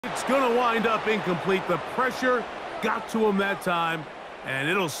Gonna wind up incomplete. The pressure got to him that time, and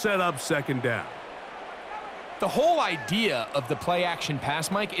it'll set up second down. The whole idea of the play-action pass,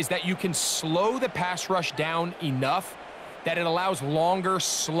 Mike, is that you can slow the pass rush down enough that it allows longer,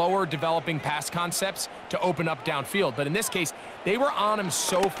 slower developing pass concepts to open up downfield. But in this case, they were on him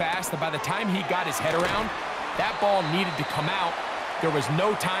so fast that by the time he got his head around, that ball needed to come out. There was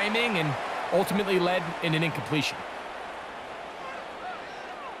no timing and ultimately led in an incompletion.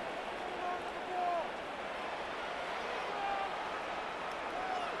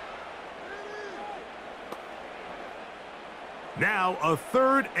 Now a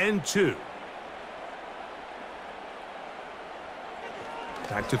 3rd and 2.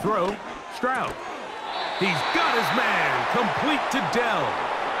 Back to throw. Stroud. He's got his man. Complete to Dell.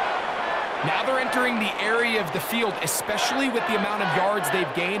 Now they're entering the area of the field, especially with the amount of yards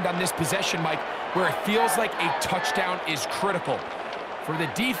they've gained on this possession, Mike, where it feels like a touchdown is critical. For the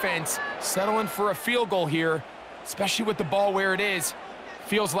defense, settling for a field goal here, especially with the ball where it is,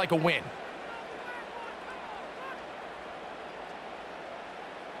 feels like a win.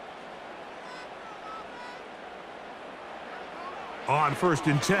 On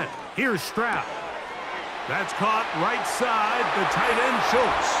 1st and 10, here's Stroud. That's caught right side, the tight end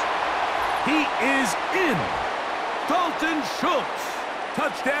Schultz. He is in. Dalton Schultz.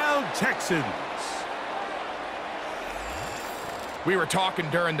 Touchdown, Texans. We were talking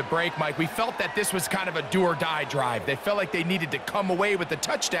during the break, Mike. We felt that this was kind of a do-or-die drive. They felt like they needed to come away with the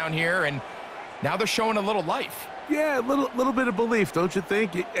touchdown here, and now they're showing a little life. Yeah, a little bit of belief, don't you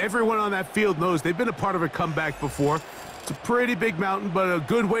think? Everyone on that field knows they've been a part of a comeback before. It's a pretty big mountain, but a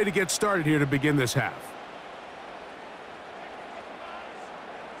good way to get started here to begin this half.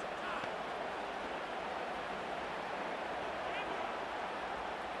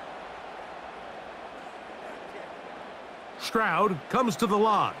 Stroud comes to the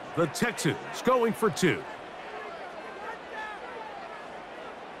line. The Texans going for 2.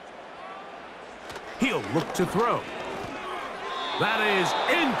 He'll look to throw. That is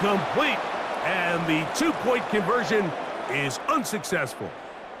incomplete. And the 2-point conversion is unsuccessful.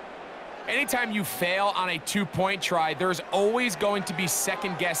 Anytime you fail on a 2-point try, there's always going to be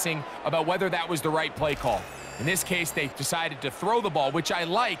second guessing about whether that was the right play call. In this case, they decided to throw the ball, which I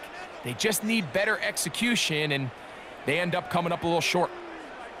like. They just need better execution, and they end up coming up a little short.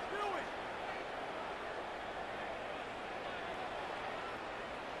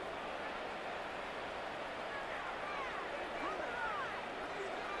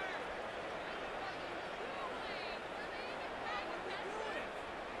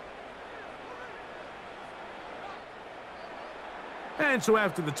 And so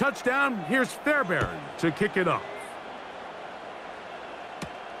after the touchdown, here's Fairbairn to kick it off.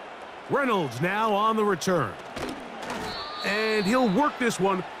 Reynolds now on the return. And he'll work this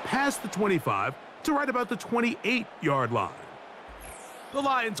one past the 25 to right about the 28-yard line. The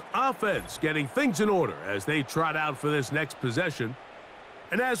Lions offense getting things in order as they trot out for this next possession.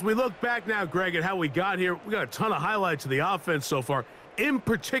 And as we look back now, Greg, at how we got here, we got a ton of highlights of the offense so far. In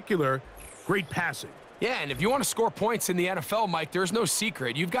particular, great passing. Yeah, and if you want to score points in the NFL, Mike, there's no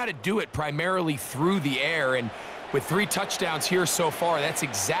secret. You've got to do it primarily through the air, and with 3 touchdowns here so far, that's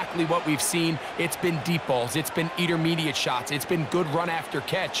exactly what we've seen. It's been deep balls. It's been intermediate shots. It's been good run after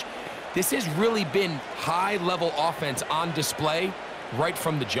catch. This has really been high-level offense on display right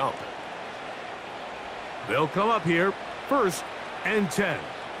from the jump. They'll come up here, 1st and 10.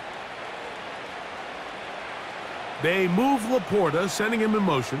 They move Laporta, sending him in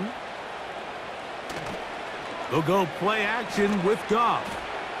motion. They'll go play action with Goff.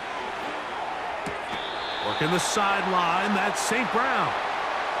 Working the sideline, that's St. Brown.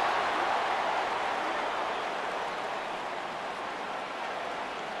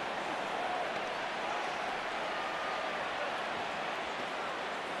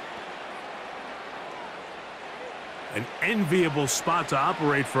 An enviable spot to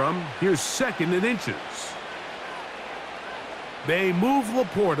operate from. Here's 2nd and inches. They move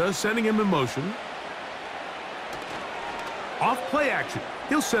Laporta, sending him in motion. Off play action.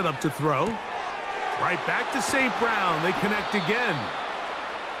 He'll set up to throw. Right back to St. Brown. They connect again.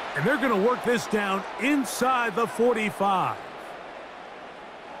 And they're going to work this down inside the 45.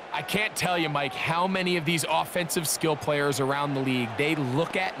 I can't tell you, Mike, how many of these offensive skill players around the league, they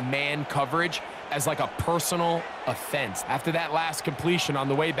look at man coverage as like a personal offense. After that last completion on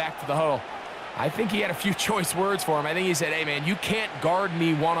the way back to the huddle, I think he had a few choice words for him. I think he said, hey, man, you can't guard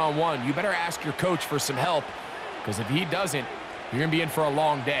me one-on-one. You better ask your coach for some help, because if he doesn't, you're going to be in for a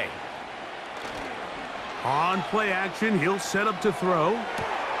long day. On play action, he'll set up to throw.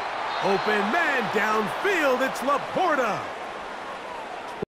 Open man downfield, it's Laporta.